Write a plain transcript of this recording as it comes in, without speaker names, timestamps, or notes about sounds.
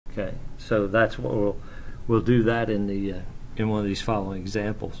Okay, so that's what we'll do that in the in one of these following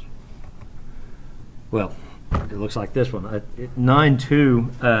examples. Well, it looks like this one.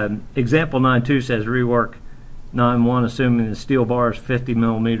 9.2, example 9.2 says rework 9.1 assuming the steel bar is 50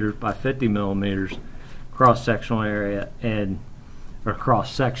 millimeters by 50 millimeters cross-sectional area or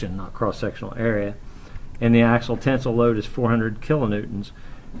cross-section, not cross-sectional area, and the axial tensile load is 400 kilonewtons.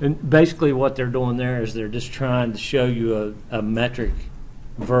 And basically what they're doing there is they're just trying to show you a metric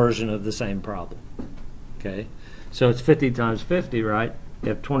version of the same problem. Okay, so it's 50 times 50, right? You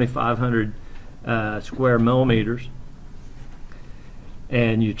have 2,500 square millimeters,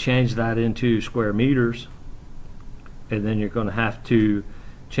 and you change that into square meters, and then you're going to have to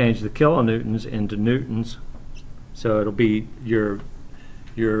change the kilonewtons into newtons. So it'll be your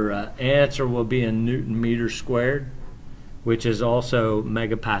answer will be in Newton meters squared, which is also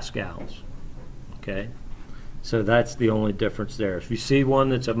megapascals. Okay, so that's the only difference there. If you see one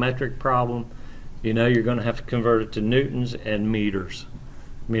that's a metric problem, you know you're going to have to convert it to newtons and meters,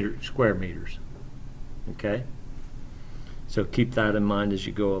 square meters. Okay, so keep that in mind as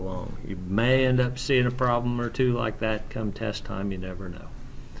you go along. You may end up seeing a problem or two like that come test time. You never know.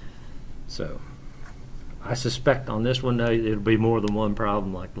 So I suspect on this one, though, it'll be more than one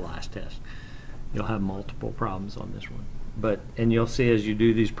problem like the last test. You'll have multiple problems on this one. And you'll see as you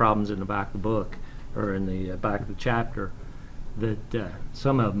do these problems in the back of the book or in the back of the chapter that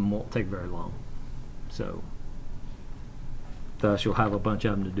some of them won't take very long. So thus you'll have a bunch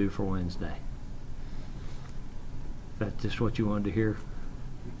of them to do for Wednesday. That's just what you wanted to hear?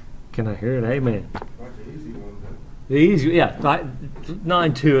 Can I hear it? Amen. The easy, yeah.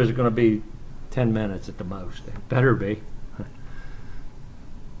 9.2 is going to be 10 minutes at the most. It better be.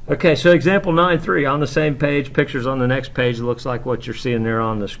 Okay, so example 9.3 on the same page, pictures on the next page, looks like what you're seeing there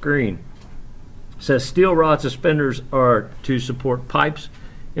on the screen. It says steel rod suspenders are to support pipes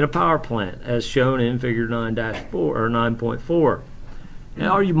in a power plant, as shown in figure 9-4 or 9.4.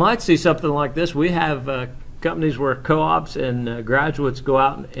 Now, or you might see something like this. We have companies where co-ops and graduates go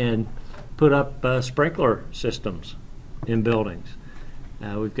out and put up sprinkler systems in buildings.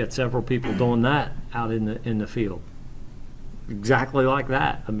 We've got several people doing that out in the field. Exactly like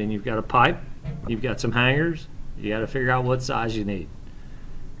that. I mean, you've got a pipe, you've got some hangers, you got to figure out what size you need.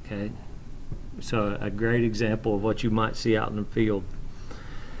 Okay, so a great example of what you might see out in the field.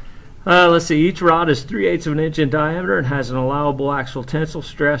 Let's see, each rod is 3/8 of an inch in diameter and has an allowable axial tensile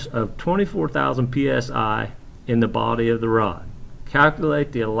stress of 24,000 psi in the body of the rod.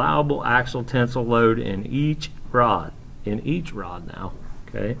 Calculate the allowable axial tensile load in each rod. Now,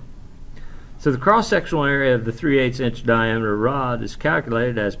 okay? So the cross-sectional area of the 3/8 inch diameter rod is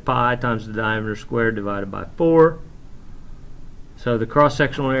calculated as pi times the diameter squared divided by 4. So the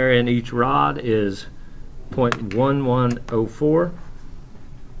cross-sectional area in each rod is 0.1104.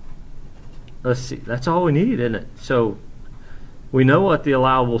 Let's see, that's all we need, isn't it? So we know what the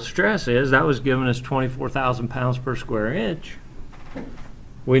allowable stress is. That was giving us 24,000 pounds per square inch.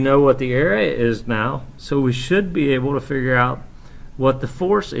 We know what the area is now, so we should be able to figure out what the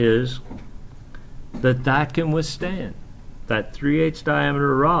force is that can withstand. That 3/8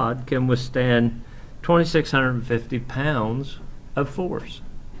 diameter rod can withstand 2,650 pounds of force.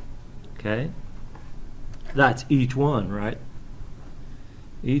 Okay? That's each one, right?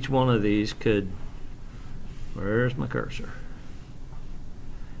 Each one of these could, where's my cursor?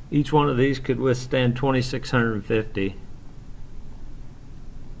 Each one of these could withstand 2,650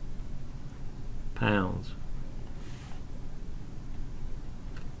 pounds.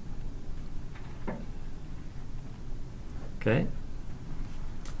 Okay?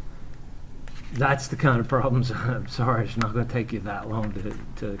 That's the kind of problems. I'm sorry, it's not going to take you that long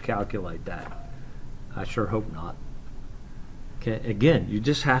to calculate that. I sure hope not. Okay, again, you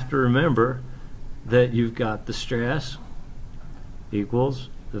just have to remember that you've got the stress equals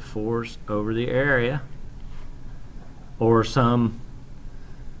the force over the area, or some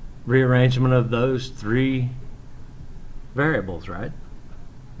rearrangement of those three variables, right?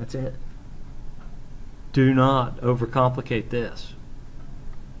 That's it. Do not overcomplicate this.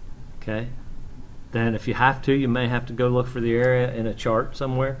 Okay? Then if you have to, you may have to go look for the area in a chart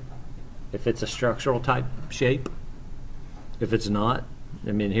somewhere, if it's a structural type shape. If it's not,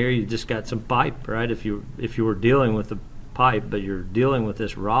 I mean, here you just got some pipe, right? If you were dealing with the pipe, but you're dealing with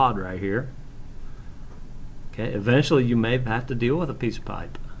this rod right here, okay, eventually you may have to deal with a piece of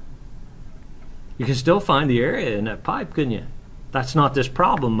pipe. You can still find the area in that pipe, couldn't you? That's not this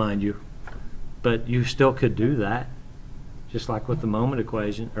problem, mind you, but you still could do that, just like with the moment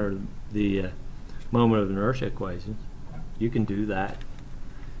equation, or the moment of inertia equations. You can do that.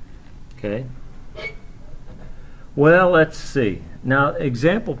 Okay. Well, let's see. Now,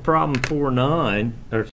 example problem 4.9, or